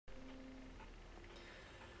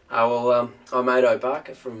I'm Ado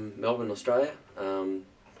Barker from Melbourne, Australia. I'm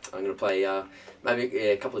going to play maybe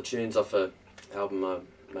a couple of tunes off an album I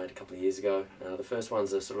made a couple of years ago. The first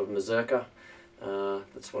one's a sort of mazurka.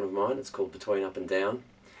 That's one of mine. It's called Between Up and Down,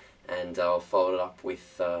 and I'll follow it up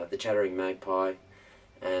with the Chattering Magpie,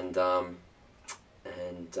 and oh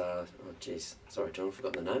jeez, sorry John, I've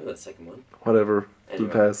forgotten the name of that second one. Whatever, anyway,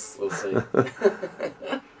 will pass. We'll see.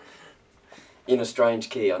 In a strange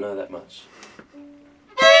key, I know that much.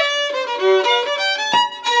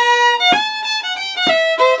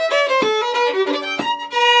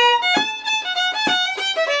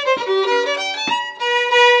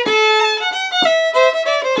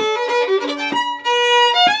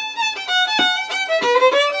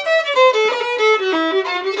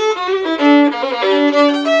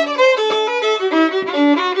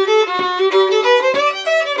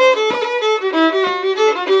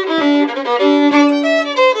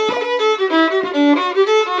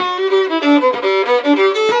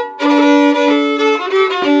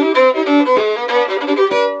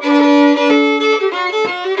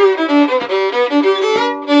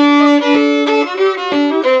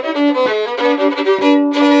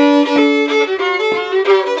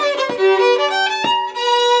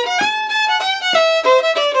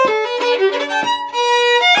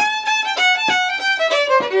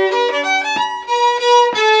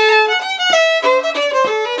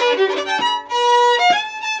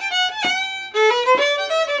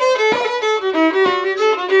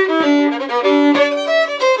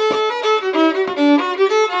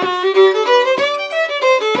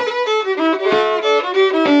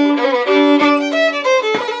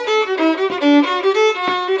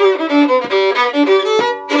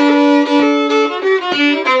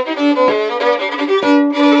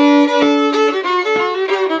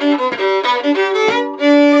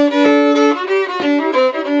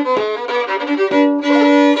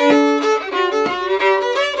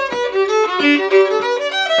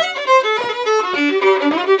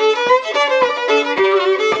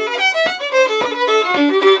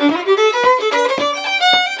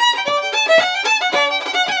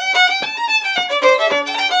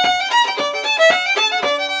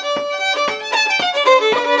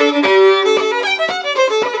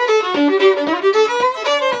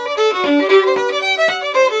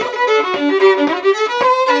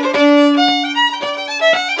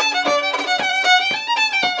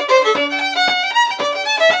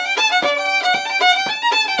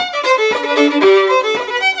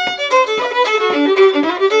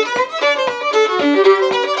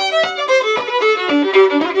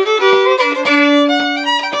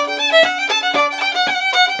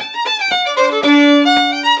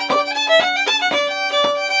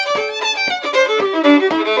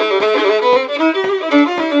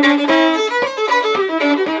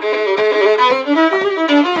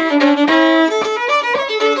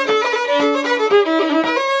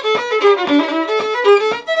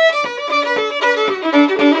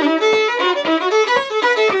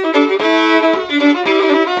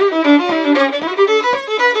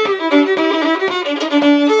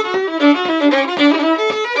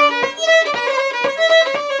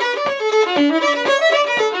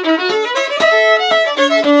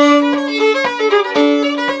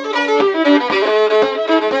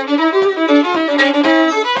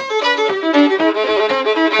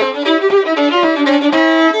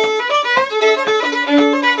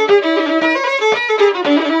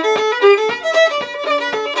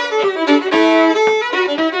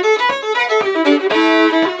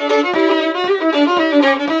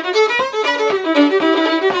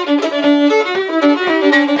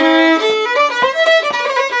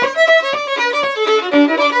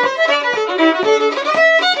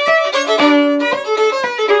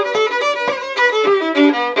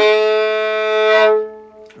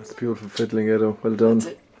 Beautiful fiddling, Edo. Well done.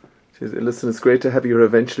 Listen, it's great to have you here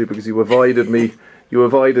eventually, because you avoided me. You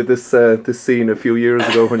avoided this this scene a few years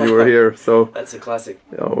ago when you were here. So that's a classic.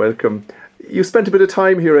 Oh, welcome. You spent a bit of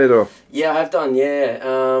time here, Edo. Yeah, I have done.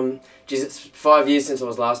 Yeah. Geez, it's 5 years since I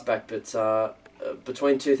was last back, but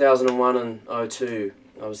between 2001 and 2002,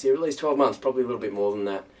 I was here at least 12 months, probably a little bit more than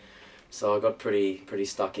that. So I got pretty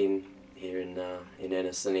stuck in here in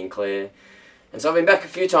Ennis and in Clare. And so I've been back a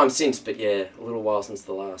few times since, but yeah, a little while since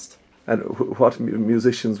the last. And what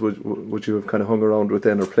musicians would you have kind of hung around with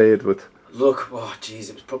then, or played with? Look, oh geez,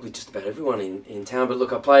 it was probably just about everyone in town. But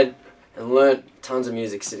look, I played and learnt tons of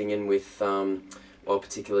music sitting in with, well,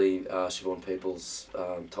 particularly Siobhán Peoples,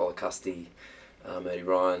 Custy, Murty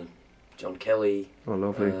Ryan, John Kelly, oh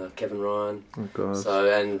lovely, Kevin Ryan. Oh God. So,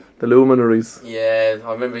 and the luminaries. Yeah,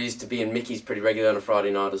 I remember I used to be in Mickey's pretty regularly on a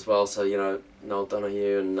Friday night as well. So, you know, Noel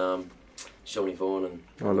Donahue and Shawnee Vaughan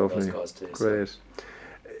and lovely. those guys too. Great. So.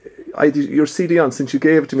 I did your CD on, since you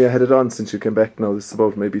gave it to me, I had it on since you came back now. This is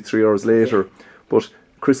about maybe 3 hours later. Yeah. But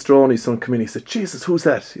Chris Droney's son came in, he said, Jesus, who's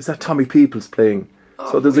that? Is that Tommy Peoples playing?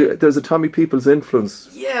 So there's a Tommy Peoples influence.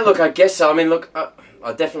 Yeah, look, I guess so. I mean, look,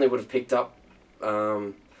 I definitely would have picked up,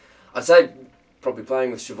 I'd say probably playing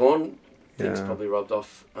with Siobhán, things probably rubbed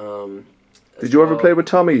off. Did you ever play with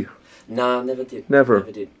Tommy? Nah, never did. Never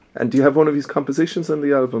did. And do you have one of his compositions on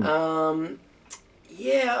the album?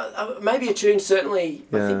 Yeah, maybe a tune, certainly.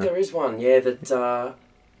 Yeah. I think there is one, that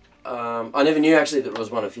I never knew actually that it was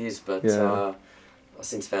one of his, but I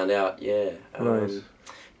since found out, Right.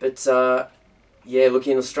 But, look,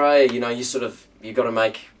 in Australia, you got to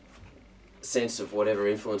make sense of whatever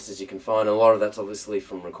influences you can find. A lot of that's obviously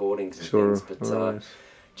from recordings and things, but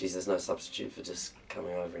geez, there's no substitute for just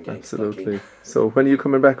coming over and getting stuck in. So when are you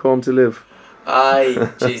coming back home to live?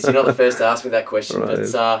 Geez, you're not the first to ask me that question, but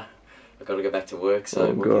I've got to go back to work,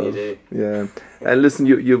 so what can you do? Yeah. And listen,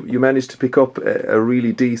 you managed to pick up a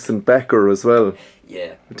really decent backer as well.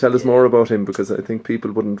 Yeah. Tell us more about him, because I think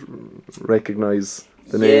people wouldn't recognise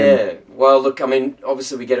the name. Yeah, well, look, I mean,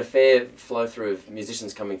 obviously we get a fair flow through of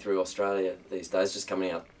musicians coming through Australia these days, just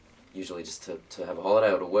coming out usually just to have a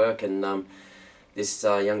holiday or to work, and this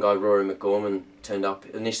young guy, Rory McGorman, turned up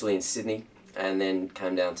initially in Sydney and then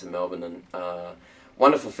came down to Melbourne, and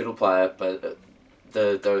wonderful fiddle player, but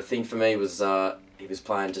the thing for me was he was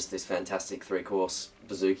playing just this fantastic 3-course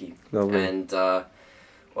bouzouki. Lovely. And well,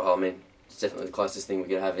 I mean, it's definitely the closest thing we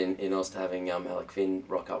could have in Oz to having Alec Finn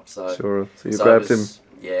rock up. So sure. So you grabbed him.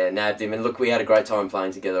 Yeah, nabbed him, and look, we had a great time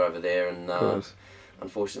playing together over there, and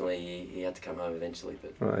unfortunately he had to come home eventually.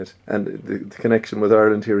 But right, and the connection with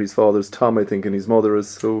Ireland here, his father's Tom, I think, and his mother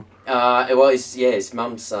is who? Well, his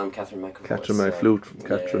mum's Catherine McAvoy. Catherine, my flute,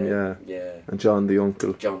 Catherine, yeah. And John, the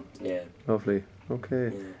uncle. John, yeah. Lovely.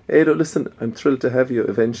 Okay. Yeah. Ado, listen, I'm thrilled to have you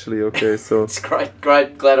eventually, okay, so... It's great,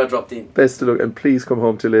 glad I dropped in. Best of luck, and please come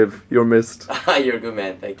home to live. You're missed. You're a good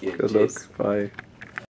man, thank you. Good luck, bye.